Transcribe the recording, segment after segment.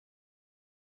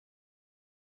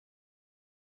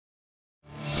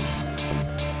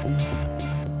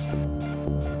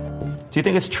Do you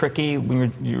think it's tricky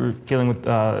when you're dealing with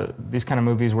these kind of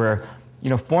movies where, you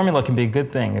know, formula can be a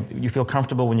good thing. You feel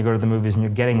comfortable when you go to the movies and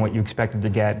you're getting what you expected to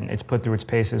get, and it's put through its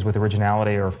paces with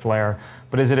originality or flair.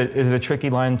 But is it a tricky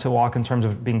line to walk in terms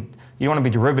of being, you don't want to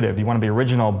be derivative, you want to be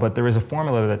original, but there is a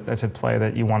formula that's at play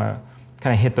that you want to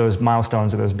kind of hit those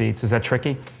milestones or those beats. Is that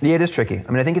tricky? Yeah, it is tricky.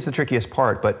 I mean, I think it's the trickiest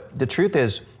part, but the truth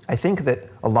is, I think that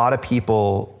a lot of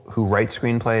people who write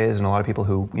screenplays and a lot of people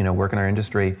who, you know, work in our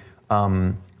industry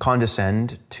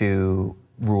condescend to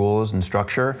rules and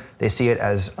structure. They see it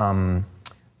as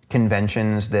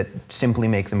conventions that simply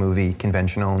make the movie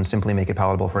conventional and simply make it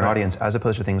palatable for an audience, as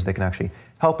opposed to things that can actually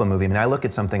help a movie. I mean, I look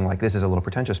at something like, this is a little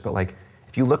pretentious, but like,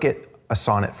 if you look at a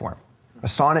sonnet form, a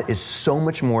sonnet is so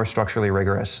much more structurally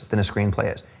rigorous than a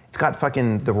screenplay is. It's got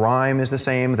fucking, the rhyme is the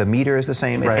same, the meter is the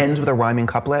same, it ends with a rhyming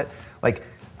couplet. Like,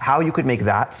 how you could make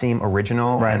that seem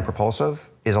original and propulsive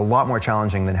is a lot more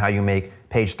challenging than how you make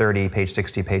page 30, page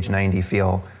 60, page 90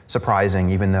 feel surprising,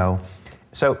 even though,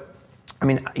 so, I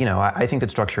mean, you know, I think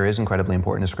that structure is incredibly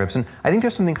important to scripts, and I think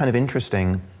there's something kind of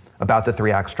interesting about the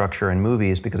 3-act structure in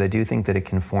movies, because I do think that it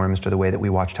conforms to the way that we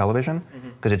watch television,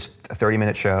 because it's a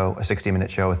 30-minute show, a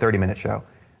 60-minute show, a 30-minute show,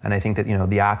 and I think that, you know,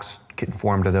 the acts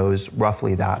conform to those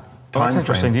roughly that time that's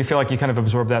interesting. frame. Do you feel like you kind of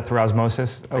absorb that through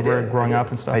osmosis over growing up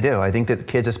and stuff? I do. I think that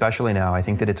kids, especially now, I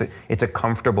think that it's a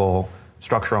comfortable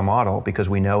structural model because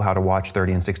we know how to watch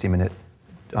 30 and 60-minute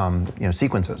you know,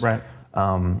 sequences. Right.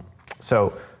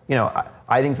 So, you know,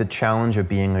 I think the challenge of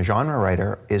being a genre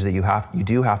writer is that you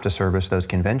do have to service those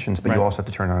conventions, but you also have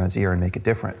to turn it on its ear and make it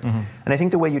different. And I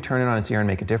think the way you turn it on its ear and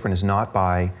make it different is not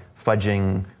by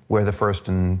fudging where the first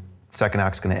and second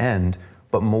act's going to end,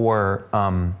 but more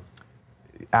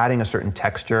adding a certain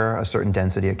texture, a certain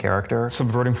density of character.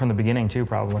 Subverting from the beginning too,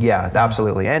 probably. Yeah,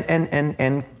 absolutely.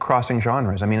 And crossing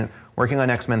genres. I mean, working on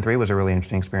X-Men 3 was a really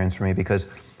interesting experience for me because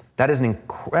that is an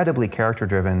incredibly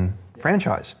character-driven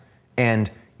franchise.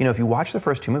 And you know, if you watch the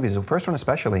first two movies, the first one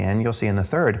especially, and you'll see in the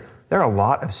third, there are a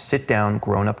lot of sit-down,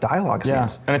 grown-up dialogue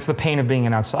scenes. And it's the pain of being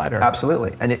an outsider.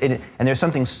 Absolutely. And there's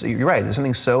something, you're right, there's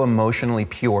something so emotionally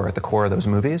pure at the core of those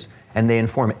movies, and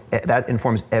that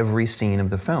informs every scene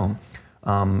of the film.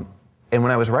 And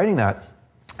when I was writing that,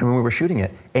 and when we were shooting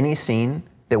it, any scene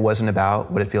that wasn't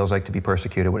about what it feels like to be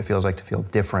persecuted, what it feels like to feel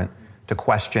different, to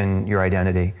question your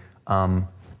identity,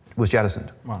 was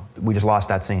jettisoned. Wow. We just lost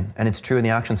that scene. And it's true in the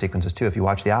action sequences too. If you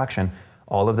watch the action,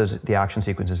 all of the action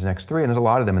sequences in X3, and there's a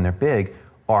lot of them and they're big,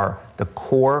 are the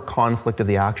core conflict of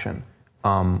the action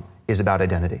is about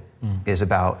identity, is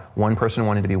about one person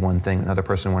wanting to be one thing, another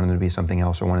person wanting to be something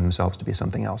else, or wanting themselves to be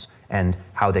something else, and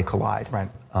how they collide. Right.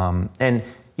 And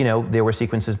you know, there were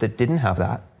sequences that didn't have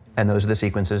that, and those are the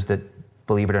sequences that,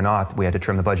 believe it or not, we had to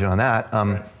trim the budget on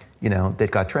that, you know, that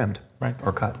got trimmed. Right.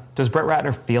 Or cut. Does Brett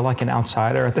Ratner feel like an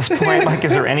outsider at this point? Like,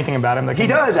 is there anything about him that He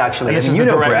does, actually. This is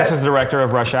the director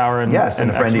of Rush Hour. And, yes, and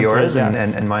a friend of yours,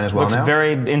 and mine as well. Looks now.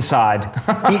 very inside.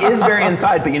 He is very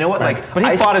inside, but you know what? Right. Like,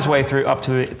 but he fought his way through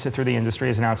the industry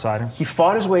as an outsider. He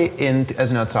fought his way in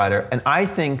as an outsider, and I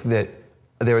think that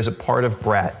there is a part of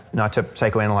Brett, not to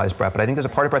psychoanalyze Brett, but I think there's a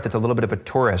part of Brett that's a little bit of a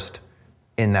tourist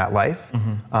in that life.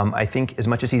 I think as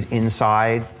much as he's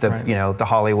inside the you know, the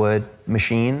Hollywood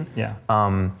machine,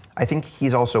 I think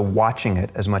he's also watching it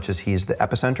as much as he's the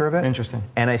epicenter of it. Interesting.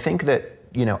 And I think that,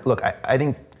 you know, look, I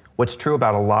think what's true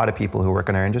about a lot of people who work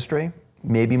in our industry,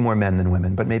 maybe more men than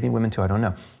women, but maybe women too, I don't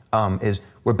know, is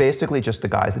we're basically just the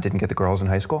guys that didn't get the girls in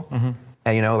high school.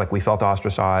 And you know, like we felt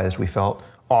ostracized, we felt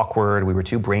awkward, we were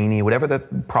too brainy, whatever the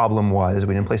problem was,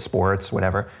 we didn't play sports,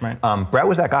 whatever. Brett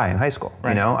was that guy in high school,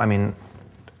 you know, I mean,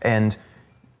 and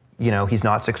you know, he's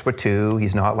not 6'2",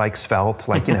 he's not like svelte,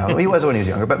 like, you know, he was when he was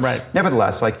younger, but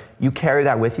nevertheless, like, you carry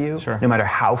that with you, no matter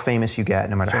how famous you get,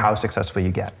 no matter how successful you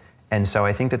get. And so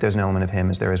I think that there's an element of him,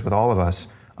 as there is with all of us,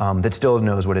 that still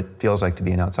knows what it feels like to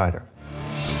be an outsider.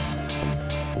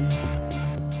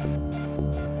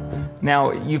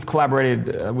 Now, you've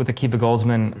collaborated with Akiva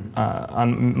Goldsman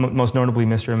on most notably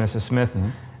Mr. and Mrs. Smith.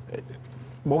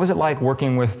 What was it like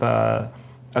working with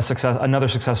another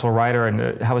successful writer,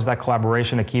 and how was that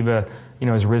collaboration? Akiva, you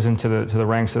know, has risen to the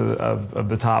ranks of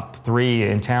the top 3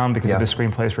 in town because of his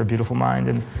screenplays for A Beautiful Mind,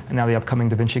 and now the upcoming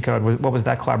Da Vinci Code. What was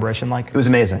that collaboration like? It was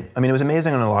amazing. I mean, it was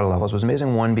amazing on a lot of levels. It was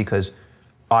amazing, one, because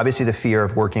obviously the fear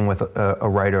of working with a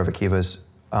writer of Akiva's,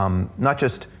 not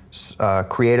just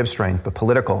creative strength, but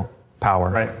political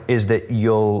power, is that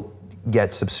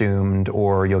get subsumed,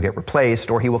 or you'll get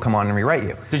replaced, or he will come on and rewrite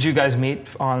you. Did you guys meet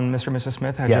on Mr. and Mrs.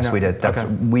 Smith? Yes, we did.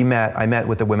 I met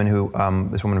with the women who,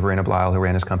 this woman, Verena Blyle, who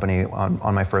ran his company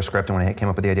on my first script, and when I came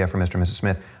up with the idea for Mr. and Mrs.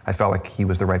 Smith, I felt like he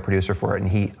was the right producer for it,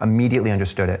 and he immediately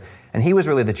understood it. And he was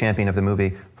really the champion of the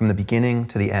movie from the beginning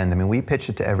to the end. I mean, we pitched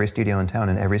it to every studio in town,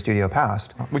 and every studio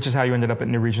passed. Which is how you ended up at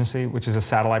New Regency, which is a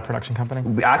satellite production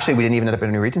company? Actually, we didn't even end up at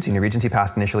New Regency. New Regency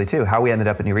passed initially, too. How we ended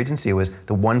up at New Regency was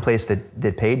the one place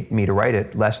that paid me to write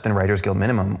it, less than Writers Guild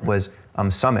minimum, was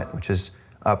Summit, which is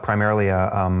primarily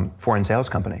a foreign sales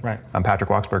company, right. Patrick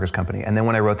Wachsberger's company. And then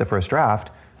when I wrote the first draft,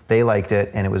 they liked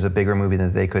it, and it was a bigger movie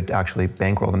than they could actually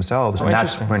bankroll themselves. And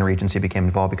that's when Regency became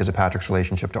involved, because of Patrick's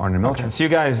relationship to Arnold Milchan. Okay. So you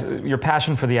guys, your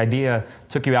passion for the idea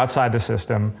took you outside the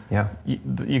system. Yeah.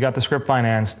 You got the script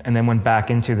financed, and then went back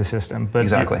into the system. But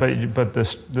exactly. But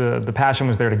the passion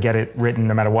was there to get it written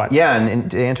no matter what. Yeah,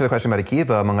 and to answer the question about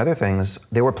Akiva, among other things,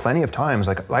 there were plenty of times,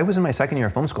 like I was in my second year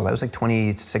of film school. I was like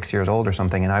 26 years old or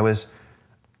something, and I was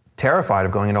terrified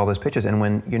of going into all those pitches. And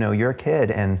when you're a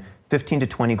kid and 15 to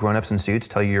 20 grown-ups in suits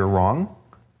tell you you're wrong,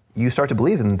 you start to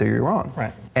believe them that you're wrong.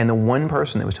 Right. And the one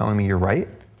person that was telling me you're right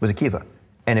was Akiva.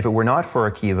 And if it were not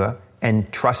for Akiva and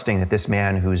trusting that this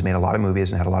man who's made a lot of movies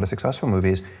and had a lot of successful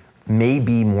movies may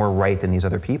be more right than these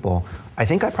other people, I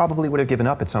think I probably would have given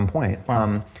up at some point.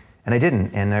 Wow. And I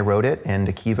didn't. And I wrote it, and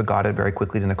Akiva got it very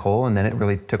quickly to Nicole, and then it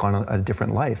really took on a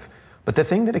different life. But the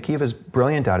thing that Akiva's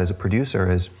brilliant at as a producer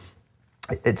is,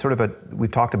 it's sort of we've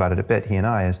talked about it a bit, he and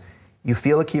I, is you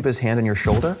feel Akiva's hand on your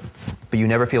shoulder, but you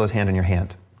never feel his hand on your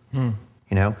hand.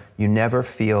 You never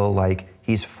feel like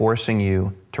he's forcing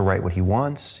you to write what he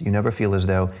wants. You never feel as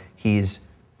though he's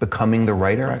becoming the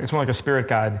writer. Right. It's more like a spirit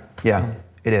guide. Yeah,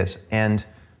 it is. And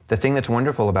the thing that's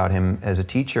wonderful about him as a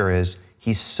teacher is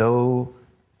he's so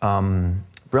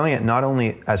brilliant, not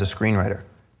only as a screenwriter,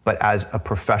 but as a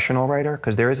professional writer,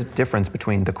 because there is a difference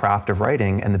between the craft of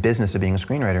writing and the business of being a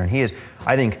screenwriter. And he is,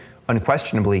 I think,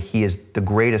 unquestionably, he is the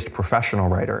greatest professional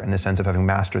writer in the sense of having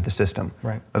mastered the system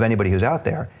of anybody who's out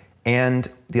there. And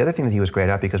the other thing that he was great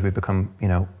at, because we've become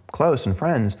close and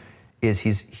friends, is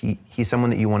he's someone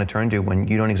that you want to turn to when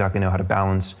you don't exactly know how to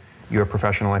balance your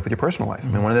professional life with your personal life. I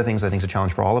mean, one of the things I think is a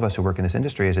challenge for all of us who work in this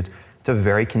industry is it's a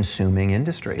very consuming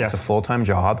industry. Yes. It's a full-time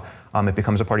job. It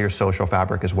becomes a part of your social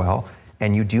fabric as well,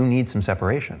 and you do need some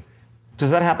separation. Does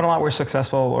that happen a lot where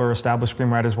successful or established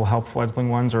screenwriters will help fledgling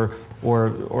ones or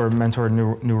mentor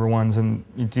newer ones? And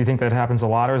do you think that happens a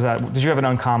lot, or did you have an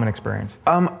uncommon experience?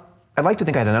 I'd like to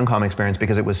think I had an uncommon experience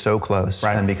because it was so close,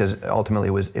 and because ultimately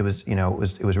it was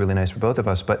really nice for both of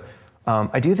us. But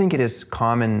I do think it is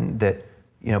common that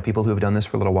people who have done this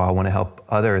for a little while want to help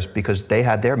others because they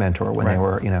had their mentor when they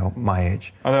were my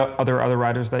age. Are there other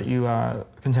writers that you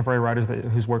contemporary writers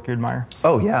whose work you admire?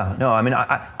 Oh yeah, no, I mean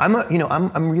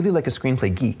I'm really like a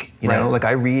screenplay geek. Like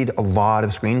I read a lot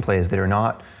of screenplays that are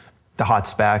not the hot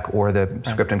spec or the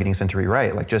script I'm getting sent to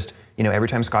rewrite. Like just every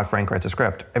time Scott Frank writes a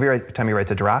script, every time he writes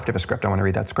a draft of a script, I want to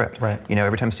read that script. Right.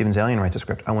 Every time Steven Zalian writes a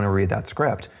script, I want to read that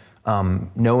script,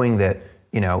 knowing that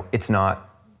it's not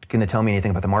going to tell me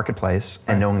anything about the marketplace,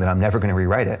 and knowing that I'm never going to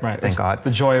rewrite it. Right. Thank God.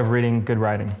 The joy of reading good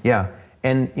writing. Yeah,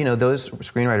 and those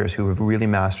screenwriters who have really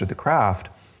mastered the craft,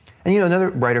 and another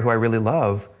writer who I really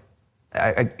love,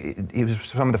 he was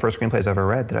some of the first screenplays I ever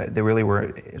read that they really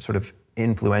were sort of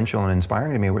influential and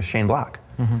inspiring to me, was Shane Black.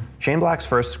 Mm-hmm. Shane Black's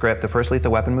first script, the first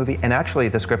Lethal Weapon movie, and actually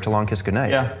the script to Long Kiss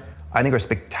Goodnight. Yeah. I think are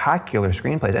spectacular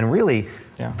screenplays and really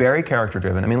very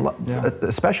character-driven. I mean,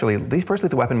 especially the first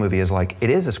Lethal Weapon movie is like, it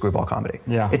is a screwball comedy.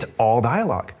 Yeah. It's all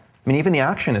dialogue. I mean, even the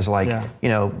action is like,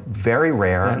 very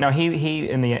rare. Yeah. Now he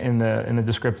in the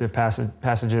descriptive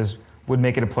passages would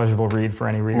make it a pleasurable read for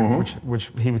any reader, which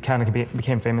he kind of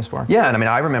became famous for. Yeah, and I mean,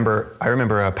 I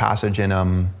remember a passage in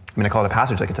I call it a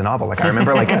passage like it's a novel. Like I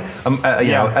remember like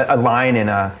a line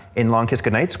in Long Kiss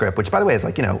Goodnight script, which by the way is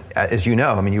like as you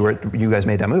know, I mean you guys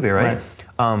made that movie, right?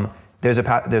 There's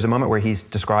a moment where he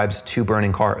describes two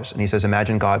burning cars, and he says,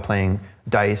 "Imagine God playing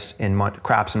dice in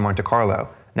craps in Monte Carlo.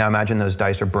 Now imagine those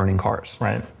dice are burning cars."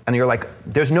 Right. And you're like,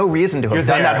 there's no reason to have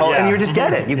done that whole, and you just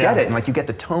get it. You get it, and like you get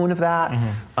the tone of that.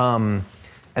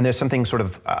 And there's something sort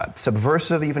of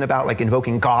subversive even about like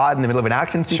invoking God in the middle of an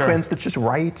action sequence that's just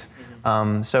right.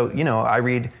 So I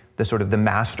read the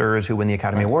masters who win the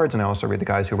Academy Awards, and I also read the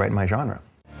guys who write in my genre.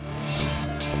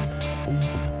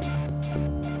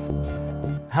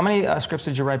 How many scripts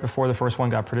did you write before the first one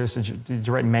got produced? Did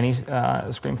you write many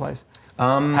screenplays?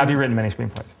 Have you written many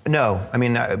screenplays? No, I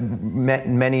mean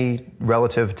many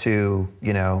relative to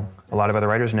a lot of other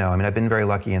writers. No, I mean I've been very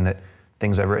lucky in that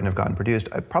things I've written have gotten produced.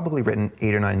 I've probably written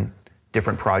 8 or 9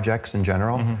 different projects in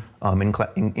general,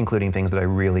 including things that I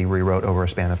really rewrote over a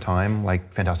span of time,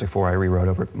 like Fantastic Four I rewrote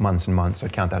over months and months, so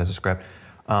I'd count that as a script.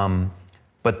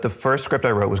 But the first script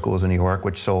I wrote was Ghouls of New York,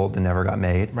 which sold and never got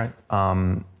made. Right.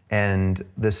 And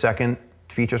the second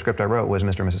feature script I wrote was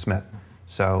Mr. and Mrs. Smith.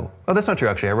 So, oh, that's not true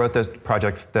actually. I wrote the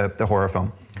project, the horror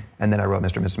film, and then I wrote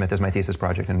Mr. and Mrs. Smith as my thesis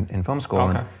project in film school.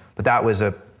 Okay. But that was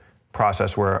a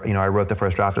process where, I wrote the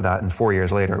first draft of that, and 4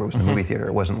 years later it was in the movie theater.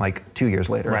 It wasn't like 2 years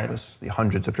later. Right. It was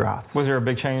hundreds of drafts. Was there a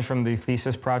big change from the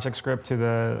thesis project script to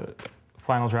the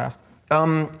final draft?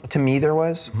 To me there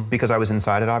was, because I was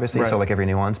inside it obviously, Right. so like every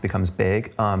nuance becomes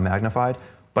big, magnified.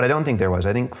 But I don't think there was.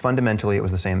 I think fundamentally it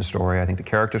was the same story. I think the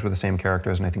characters were the same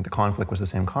characters, and I think the conflict was the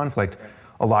same conflict. Right.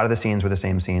 A lot of the scenes were the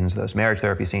same scenes. Those marriage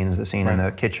therapy scenes, the scene in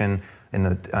the kitchen, in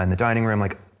the dining room,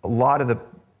 like a lot of the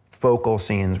focal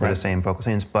scenes were the same focal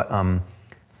scenes. But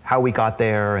how we got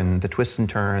there and the twists and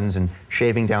turns and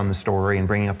shaving down the story and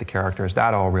bringing up the characters,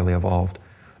 that all really evolved.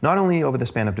 Not only over the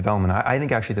span of development, I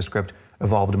think actually the script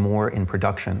evolved more in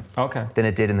production than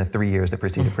it did in the 3 years that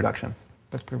preceded production.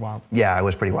 That's pretty wild. Yeah, it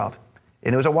was pretty wild.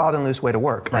 And it was a wild and loose way to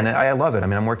work. Right. And I love it. I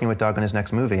mean, I'm working with Doug on his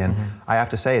next movie, and I have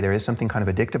to say there is something kind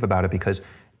of addictive about it because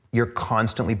you're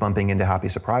constantly bumping into happy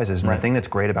surprises. And the thing that's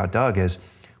great about Doug is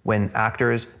when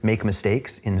actors make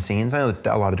mistakes in scenes, I know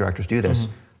that a lot of directors do this,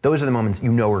 those are the moments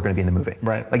you know we're going to be in the movie.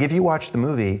 Right. Like if you watch the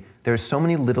movie, there's so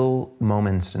many little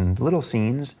moments and little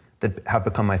scenes that have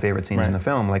become my favorite scenes in the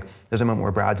film. Like there's a moment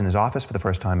where Brad's in his office for the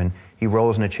first time and he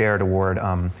rolls in a chair toward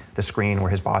the screen where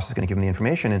his boss is going to give him the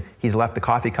information, and he's left the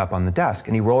coffee cup on the desk,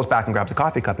 and he rolls back and grabs the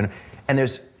coffee cup, and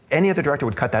there's any other director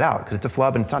would cut that out because it's a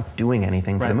flub and it's not doing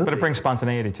anything for the movie. But it brings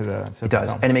spontaneity to the It does,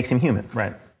 film. and it makes him human.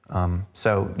 Right.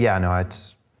 So yeah, no,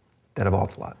 that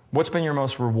evolved a lot. What's been your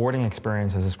most rewarding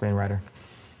experience as a screenwriter?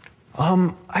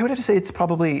 I would have to say it's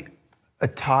probably a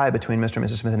tie between Mr. and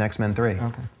Mrs. Smith and X-Men 3.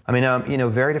 Okay. I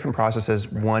mean, very different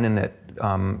processes. One in that,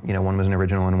 one was an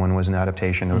original and one was an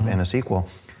adaptation and a sequel.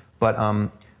 But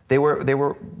they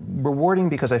were rewarding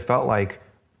because I felt like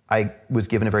I was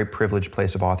given a very privileged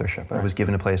place of authorship. I was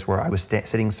given a place where I was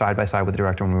sitting side by side with the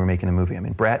director when we were making the movie. I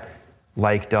mean, Brett,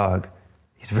 like Doug,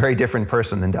 he's a very different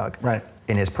person than Doug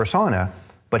in his persona,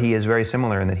 but he is very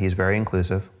similar in that he's very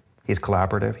inclusive. He's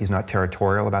collaborative. He's not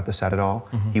territorial about the set at all.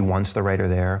 He wants the writer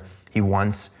there. He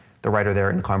wants the writer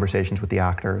there in conversations with the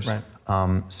actors.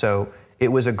 Right. So it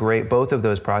was a great, both of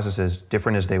those processes,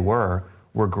 different as they were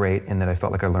great in that I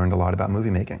felt like I learned a lot about movie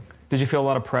making. Did you feel a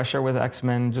lot of pressure with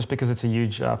X-Men just because it's a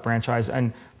huge franchise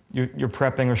and you're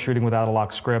prepping or shooting without a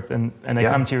locked script and they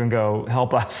come to you and go,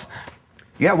 help us?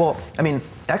 Yeah, well, I mean,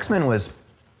 X-Men was,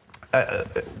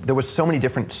 there was so many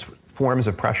different forms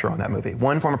of pressure on that movie.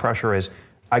 One form of pressure is,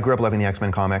 I grew up loving the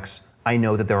X-Men comics. I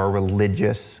know that there are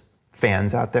religious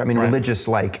fans out there. I mean, religious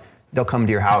like, they'll come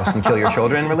to your house and kill your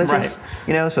children religious,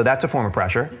 so that's a form of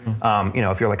pressure.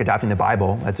 If you're like adapting the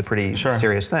Bible, that's a pretty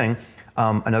serious thing.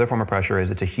 Another form of pressure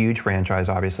is it's a huge franchise,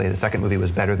 obviously. The second movie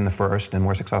was better than the first and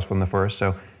more successful than the first,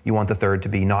 so you want the third to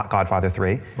be not Godfather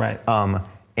 3. Right.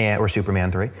 Or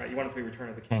Superman 3. Right, you want it to be Return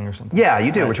of the King or something. Yeah,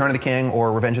 you do. Return of the King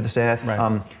or Revenge of the Sith.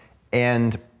 Right.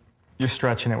 And you're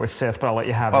stretching it with Sith, but I'll let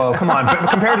you have it. Oh, come on.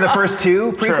 Compared to the first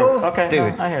two prequels? Okay,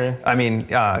 dude. No, I hear you. I mean,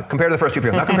 compared to the first two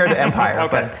prequels, not compared to Empire.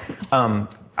 But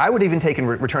I would even take in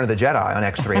Return of the Jedi on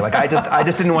X3. Like, I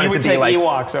just didn't want it to be like... You would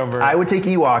take Ewoks over... I would take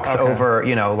Ewoks over,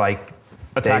 like...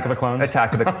 Attack of the Clones?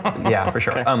 Attack of the... Yeah, for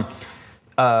sure.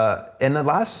 And the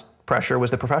last pressure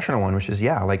was the professional one, which is,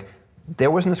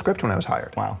 there wasn't a script when I was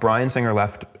hired. Wow. Bryan Singer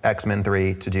left X-Men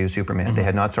 3 to do Superman. They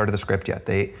had not started the script yet.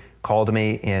 They called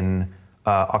me in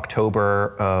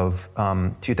October of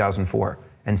 2004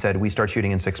 and said, we start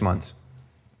shooting in 6 months.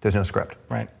 There's no script.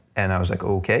 Right. And I was like,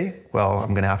 okay, well,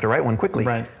 I'm going to have to write one quickly.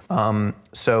 Right.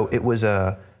 So it was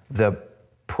the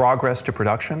progress to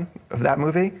production of that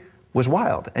movie was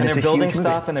wild. And it's they're a building huge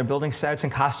stuff, movie. and they're building sets,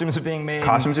 and costumes are being made.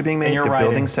 Costumes are being made. They're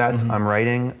building sets. I'm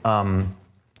writing.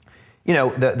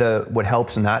 What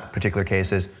helps in that particular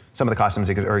case is some of the costumes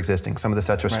are existing. Some of the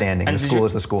sets are standing. And the school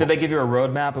is the school. Did they give you a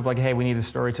roadmap of like, hey, we need the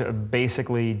story to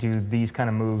basically do these kind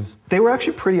of moves? They were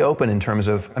actually pretty open in terms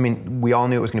of, I mean, we all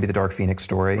knew it was going to be the Dark Phoenix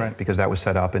story because that was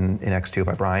set up in X2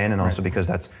 by Bryan, and also because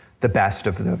that's the best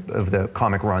of the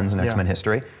comic runs in X-Men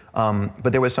history.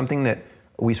 But there was something that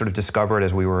we sort of discovered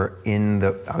as we were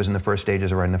I was in the first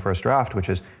stages of writing the first draft, which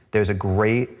is there's a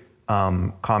great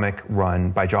comic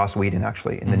run by Joss Whedon,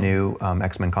 actually, in the new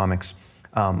X-Men comics.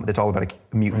 That's all about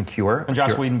a mutant cure. And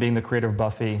Joss Whedon being the creator of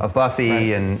Buffy.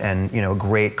 And a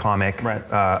great comic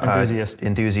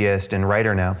enthusiast and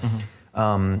writer now.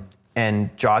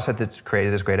 And Joss had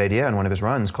created this great idea in one of his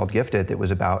runs called Gifted that was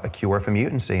about a cure for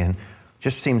mutancy. And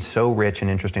just seemed so rich and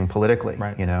interesting politically,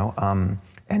 Right. you know?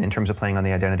 And in terms of playing on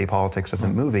the identity politics of the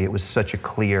movie, it was such a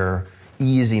clear,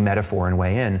 easy metaphor and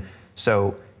way in.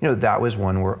 So, you know, that was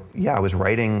one where, yeah, I was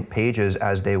writing pages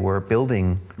as they were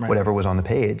building whatever was on the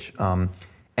page.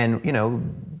 And, you know,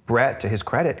 Brett, to his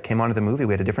credit, came onto the movie.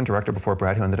 We had a different director before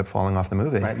Brett who ended up falling off the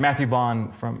movie. Right. Matthew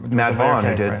Vaughn from Matt Vaughn, who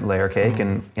Cake, did right? Layer Cake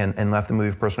and left the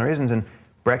movie for personal reasons. And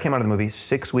Brett came out of the movie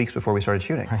 6 weeks before we started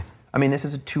shooting. Right. I mean, this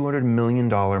is a $200 million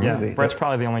movie. Brett's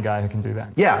probably the only guy who can do that.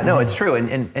 Yeah, no, it's true.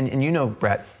 And you know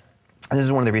Brett, and this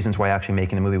is one of the reasons why actually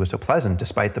making the movie was so pleasant,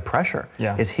 despite the pressure,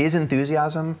 is his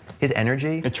enthusiasm, his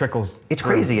energy. It trickles. It's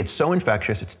crazy. It's so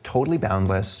infectious. It's totally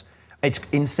boundless. It's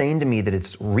insane to me that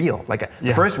it's real. Like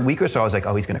the first week or so, I was like,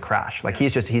 oh, he's going to crash. Like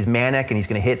he's manic and he's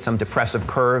going to hit some depressive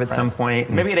curve at some point.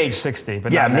 Maybe at age 60,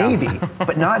 but yeah, not now. maybe,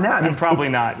 but not now. I mean, Probably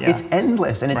not. Yeah. It's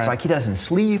endless, and it's like he doesn't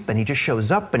sleep, and he just shows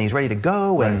up, and he's ready to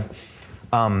go, and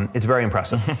it's very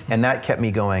impressive. And that kept me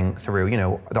going through. You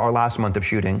know, our last month of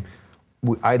shooting,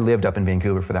 I lived up in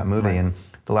Vancouver for that movie, and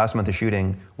the last month of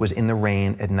shooting was in the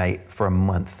rain at night for a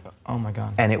month. Oh my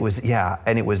God. And it was,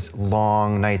 and it was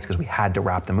long nights because we had to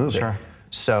wrap the movie. Sure.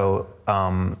 So,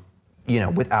 you know,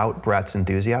 without Brett's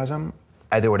enthusiasm,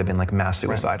 there would have been like mass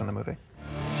suicide on the movie.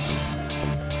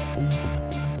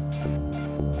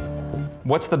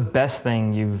 What's the best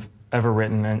thing you've ever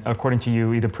written, and according to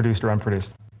you, either produced or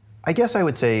unproduced? I guess I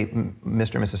would say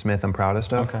Mr. and Mrs. Smith I'm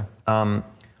proudest of. Okay.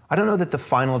 I don't know that the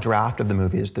final draft of the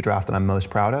movie is the draft that I'm most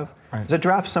proud of. Right. There's a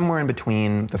draft somewhere in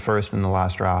between the first and the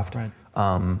last draft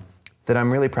that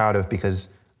I'm really proud of because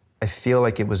I feel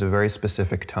like it was a very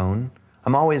specific tone.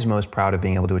 I'm always most proud of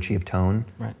being able to achieve tone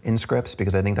in scripts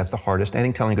because I think that's the hardest. I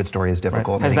think telling a good story is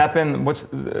difficult. Has that been,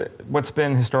 what's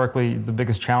been historically the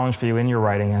biggest challenge for you in your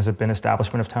writing? Has it been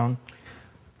establishment of tone?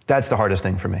 That's the hardest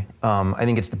thing for me. I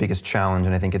think it's the biggest challenge,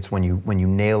 and I think it's when you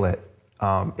nail it,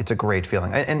 it's a great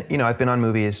feeling. And you know, I've been on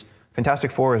movies.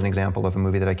 Fantastic Four is an example of a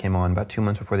movie that I came on about 2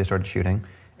 months before they started shooting,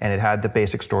 and it had the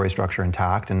basic story structure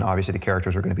intact, and obviously the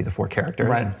characters were going to be the 4 characters,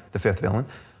 and the 5th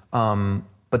villain.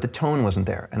 But the tone wasn't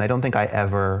there, and I don't think I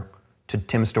ever, to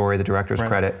Tim Story, the director's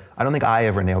credit, I don't think I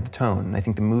ever nailed the tone. And I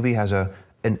think the movie has a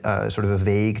sort of a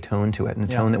vague tone to it, and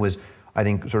a tone that was, I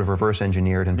think, sort of reverse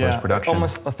engineered in post-production.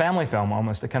 Almost a family film,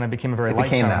 almost. It kind of became a very light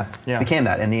tone. It became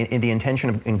that. And the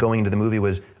intention in going into the movie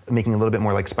was making it a little bit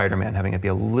more like Spider-Man, having it be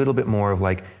a little bit more of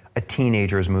like a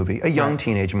teenager's movie, a young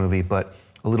teenage movie, but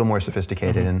a little more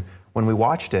sophisticated. And when we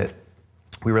watched it,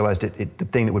 we realized the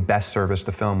thing that would best service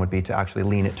the film would be to actually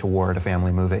lean it toward a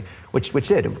family movie, which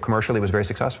did. Commercially, it was very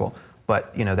successful.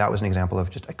 But you know, that was an example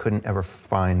of just I couldn't ever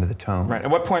find the tone. Right.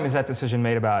 At what point is that decision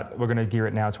made about we're going to gear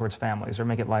it now towards families or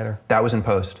make it lighter? That was in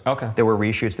post. Okay. There were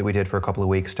reshoots that we did for a couple of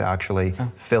weeks to actually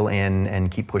fill in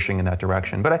and keep pushing in that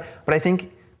direction. But I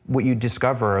think what you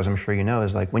discover, as I'm sure you know,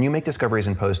 is like when you make discoveries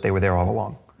in post, they were there all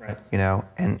along. Right. You know,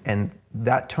 and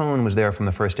that tone was there from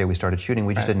the first day we started shooting.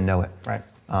 We just didn't know it. Right.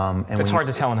 And it's hard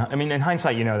to tell. I mean, in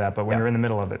hindsight, you know that, but when you're in the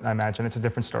middle of it, I imagine it's a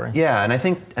different story. Yeah, and I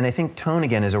think tone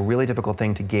again is a really difficult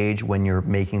thing to gauge when you're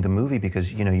making the movie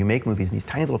because you know you make movies in these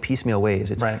tiny little piecemeal ways.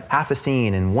 It's half a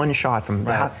scene and one shot from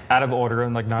out of order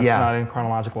and like not in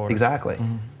chronological order. Exactly.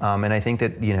 And I think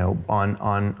that you know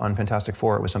on Fantastic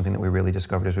Four it was something that we really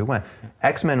discovered as we went.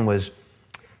 X-Men was.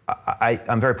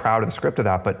 I'm very proud of the script of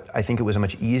that, but I think it was a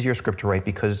much easier script to write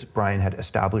because Brian had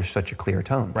established such a clear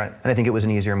tone. Right. And I think it was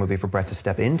an easier movie for Brett to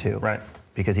step into. Right.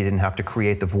 Because he didn't have to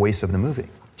create the voice of the movie.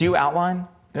 Do you outline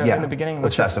in the beginning?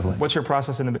 Obsessively. What's your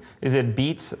process is it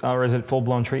beats or is it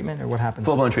full-blown treatment or what happens?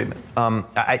 Full-blown treatment.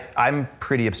 I'm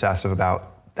pretty obsessive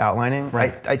about outlining.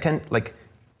 Right. I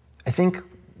think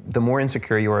the more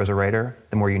insecure you are as a writer,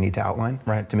 the more you need to outline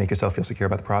to make yourself feel secure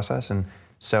about the process. And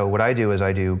so what I do is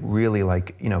I do really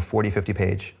like, 40, 50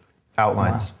 page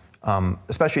outlines,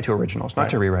 especially to originals, not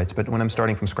to rewrites, but when I'm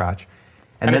starting from scratch.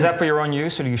 And is that for your own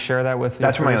use, or do you share that with?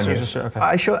 That's for my own use. Okay.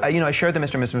 I shared the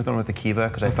Mr. and Mrs. Smith one with Akiva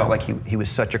because I felt like he was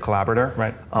such a collaborator.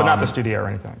 Right. But not the studio or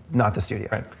anything. Not the studio.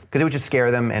 Right. Because it would just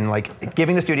scare them, and like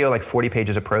giving the studio like 40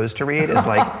 pages of prose to read is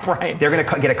like they're going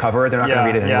to get a cover, they're not going to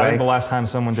read it anyway. Yeah, I think the last time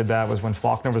someone did that was when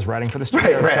Faulkner was writing for the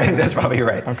studio. Right. That's probably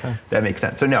right. Okay. That makes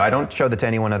sense. So no, I don't show that to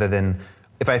anyone other than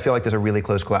if I feel like there's a really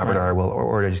close collaborator, I will,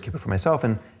 or I just keep it for myself.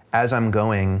 And as I'm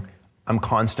going, I'm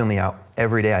constantly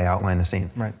every day I outline the scene.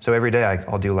 Right. So every day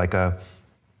I'll do like a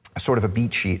sort of a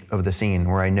beat sheet of the scene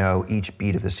where I know each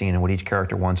beat of the scene and what each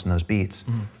character wants in those beats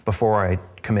before I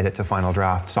commit it to final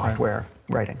draft software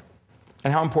writing.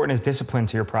 And how important is discipline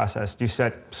to your process? Do you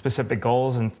set specific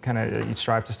goals and kind of you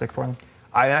strive to stick for them?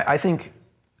 I think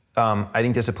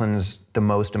discipline's the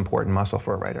most important muscle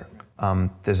for a writer.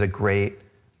 There's a great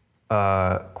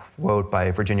quote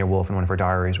by Virginia Woolf in one of her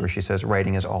diaries where she says,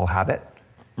 writing is all habit.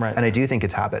 Right. And I do think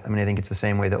it's habit. I mean, I think it's the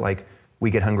same way that like we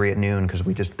get hungry at noon because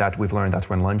we've learned that's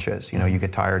when lunch is. You know, you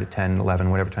get tired at 10, 11,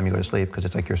 whatever time you go to sleep because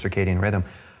it's like your circadian rhythm.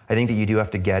 I think that you do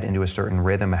have to get into a certain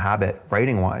rhythm, a habit,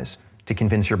 writing-wise, to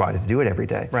convince your body to do it every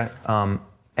day. Right.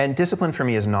 And discipline for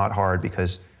me is not hard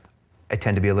because I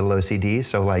tend to be a little OCD,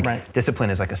 so like discipline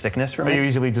is like a sickness for me. Are you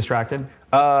easily distracted?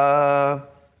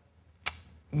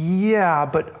 Yeah,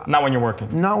 but not when you're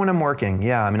working. Not when I'm working.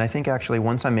 Yeah, I mean, I think actually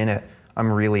once I'm in it,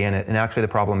 I'm really in it. And actually, the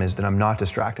problem is that I'm not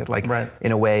distracted. Like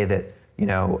in a way that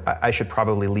I should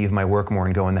probably leave my work more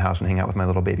and go in the house and hang out with my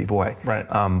little baby boy. Right.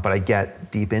 But I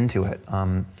get deep into it.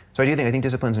 So I think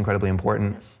discipline is incredibly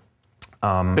important.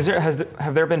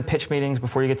 Have there been pitch meetings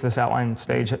before you get to this outline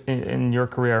stage in your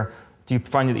career? Do you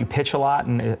find that you pitch a lot,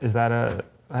 and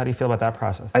how do you feel about that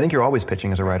process? I think you're always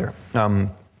pitching as a writer.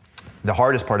 The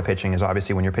hardest part of pitching is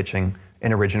obviously when you're pitching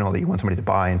an original that you want somebody to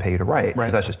buy and pay you to write,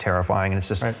 because that's just terrifying, and it's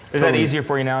just. Is that easier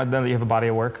for you now that you have a body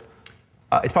of work?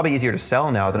 It's probably easier to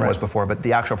sell now than it was before, but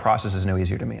the actual process is no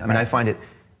easier to me. I mean, I find it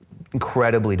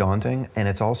incredibly daunting, and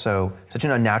it's also such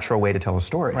an unnatural way to tell a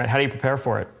story. Right. How do you prepare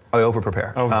for it? I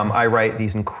over-prepare. I write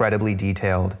these incredibly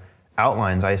detailed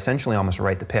outlines. I essentially almost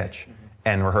write the pitch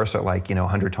and rehearse it like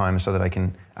 100 times so that I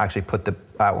can actually put the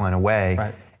outline away.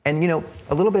 Right. And a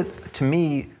little bit, to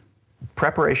me,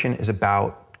 preparation is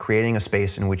about creating a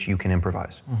space in which you can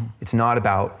improvise. It's not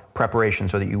about preparation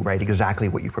so that you write exactly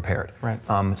what you prepared. Right.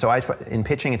 So in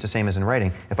pitching, it's the same as in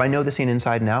writing. If I know the scene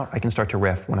inside and out, I can start to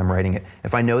riff when I'm writing it.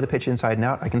 If I know the pitch inside and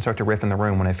out, I can start to riff in the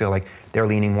room when I feel like they're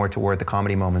leaning more toward the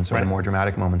comedy moments or the more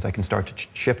dramatic moments. I can start to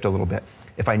shift a little bit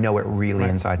if I know it really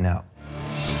inside and out.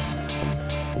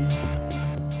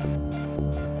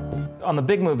 On the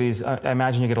big movies, I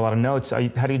imagine you get a lot of notes. How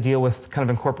do you deal with kind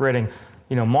of incorporating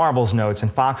Marvel's notes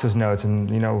and Fox's notes and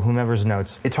whomever's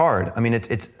notes? It's hard. I mean,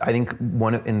 it's I think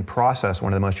in process,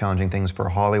 one of the most challenging things for a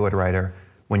Hollywood writer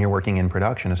when you're working in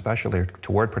production, especially or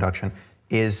toward production,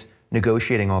 is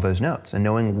negotiating all those notes and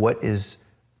knowing what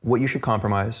you should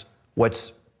compromise,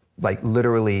 what's like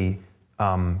literally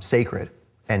sacred,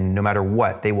 and no matter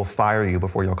what, they will fire you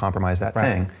before you'll compromise that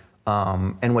thing,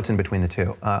 and what's in between the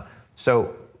two.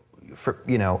 So,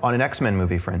 on an X-Men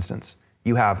movie, for instance,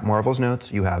 you have Marvel's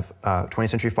notes, you have 20th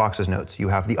Century Fox's notes, you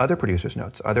have the other producers'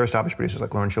 notes, other established producers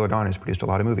like Lawrence Shiller Donner, who's produced a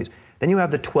lot of movies. Then you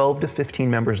have the 12 to 15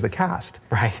 members of the cast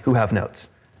who have notes,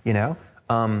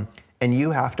 and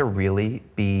you have to really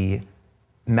be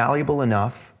malleable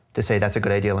enough to say, that's a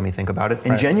good idea, let me think about it,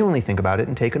 and genuinely think about it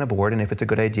and take it on board, and if it's a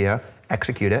good idea,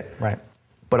 execute it.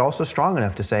 But also strong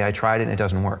enough to say, I tried it and it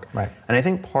doesn't work. And I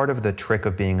think part of the trick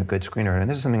of being a good screenwriter, and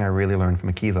this is something I really learned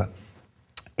from Akiva,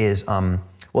 is,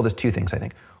 well, there's two things, I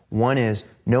think. One is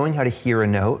knowing how to hear a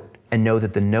note and know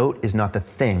that the note is not the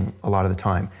thing a lot of the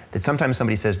time. That sometimes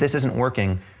somebody says, this isn't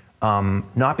working,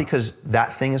 not because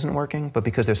that thing isn't working, but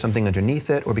because there's something underneath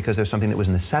it, or because there's something that was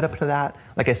in the setup to that.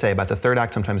 Like I say, about the third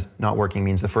act sometimes not working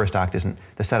means the first act isn't,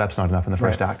 the setup's not enough in the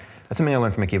first act. That's something I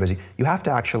learned from Akiva, is you have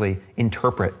to actually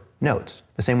interpret notes,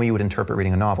 the same way you would interpret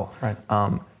reading a novel.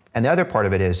 And the other part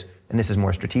of it is, and this is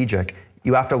more strategic,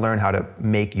 you have to learn how to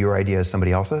make your ideas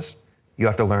somebody else's. You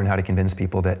have to learn how to convince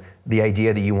people that the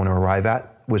idea that you want to arrive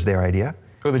at was their idea.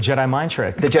 Or the Jedi mind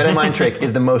trick. The Jedi mind trick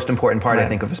is the most important part, I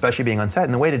think, of especially being on set.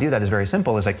 And the way to do that is very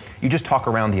simple. It's like, you just talk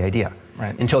around the idea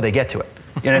until they get to it.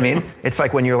 You know what I mean? It's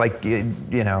like when you're like,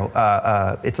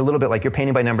 it's a little bit like you're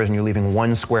painting by numbers and you're leaving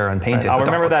one square unpainted. I'll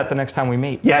remember that the next time we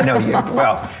meet. Yeah, no,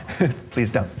 well, please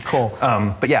don't. Cool.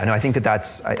 But yeah, no, I think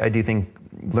I do think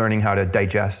learning how to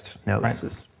digest notes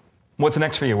is. What's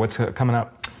next for you? What's coming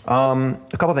up?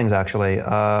 A couple things, actually.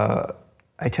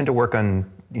 I tend to work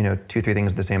on 2, 3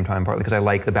 things at the same time, partly because I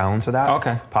like the balance of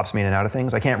that. Pops me in and out of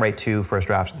things. I can't write 2 first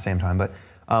drafts at the same time, but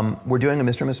we're doing a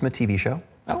Mr. and Mrs. Smith TV show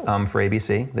for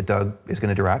ABC that Doug is going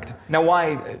to direct. Now,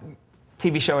 why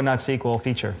TV show and not sequel,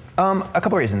 feature? A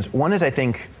couple reasons. One is I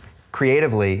think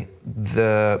creatively,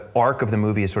 the arc of the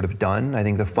movie is sort of done. I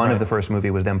think the fun of the first movie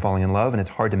was them falling in love, and it's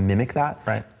hard to mimic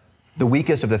that. The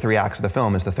weakest of the 3 acts of the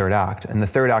film is the third act, and the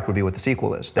third act would be what the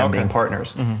sequel is, them being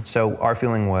partners. So our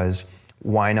feeling was,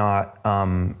 why not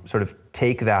sort of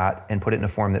take that and put it in a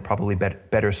form that probably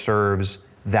better serves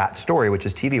that story, which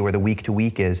is TV, where the week to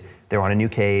week is they're on a new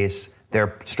case,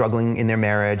 they're struggling in their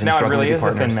marriage, and now struggling it really to be is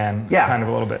partners. The Thin Man, kind of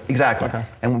a little bit. Exactly.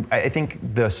 And I think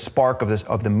the spark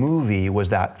of the movie was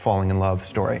that falling in love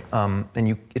story,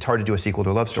 and it's hard to do a sequel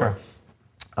to a love story.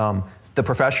 The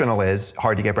Professional is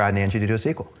hard to get Brad and Angie to do a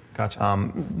sequel.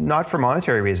 Not for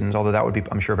monetary reasons, although that would be,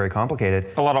 I'm sure, very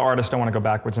complicated. A lot of artists don't want to go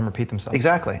backwards and repeat themselves.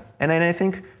 Exactly. And I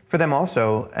think for them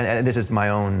also, and this is my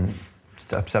own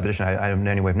supposition, I don't have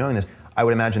any way of knowing this, I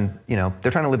would imagine,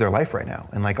 they're trying to live their life right now.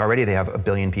 And like already they have 1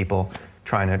 billion people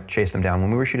trying to chase them down. When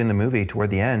we were shooting the movie, toward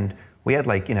the end, we had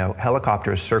like,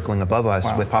 helicopters circling above us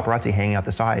with paparazzi hanging out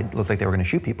the side. It looked like they were going to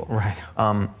shoot people. Right.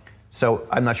 So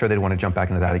I'm not sure they'd want to jump back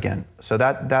into that again. So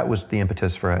that was the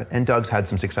impetus for it. And Doug's had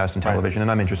some success in television,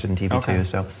 and I'm interested in TV too,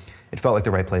 so it felt like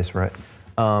the right place for it.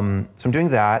 So I'm doing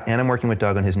that, and I'm working with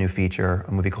Doug on his new feature,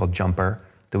 a movie called Jumper,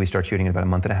 that we start shooting in about a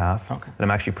month and a half. That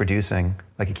I'm actually producing,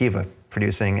 like Akiva,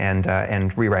 producing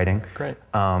and rewriting. Great.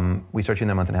 We start shooting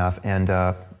in a month and a half, and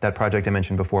that project I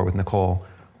mentioned before with Nicole,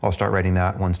 I'll start writing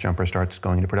that once Jumper starts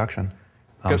going into production.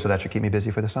 So that should keep me busy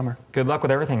for the summer. Good luck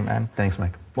with everything, man. Thanks,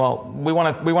 Mike. Well, we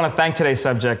want to thank today's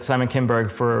subject, Simon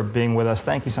Kinberg, for being with us.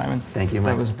 Thank you, Simon. Thank you,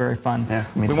 Mike. That was very fun. Yeah,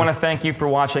 me too. We want to thank you for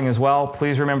watching as well.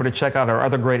 Please remember to check out our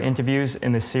other great interviews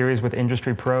in this series with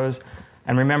industry pros.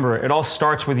 And remember, it all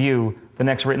starts with you. The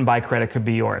next Written By credit could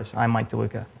be yours. I'm Mike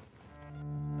DeLuca.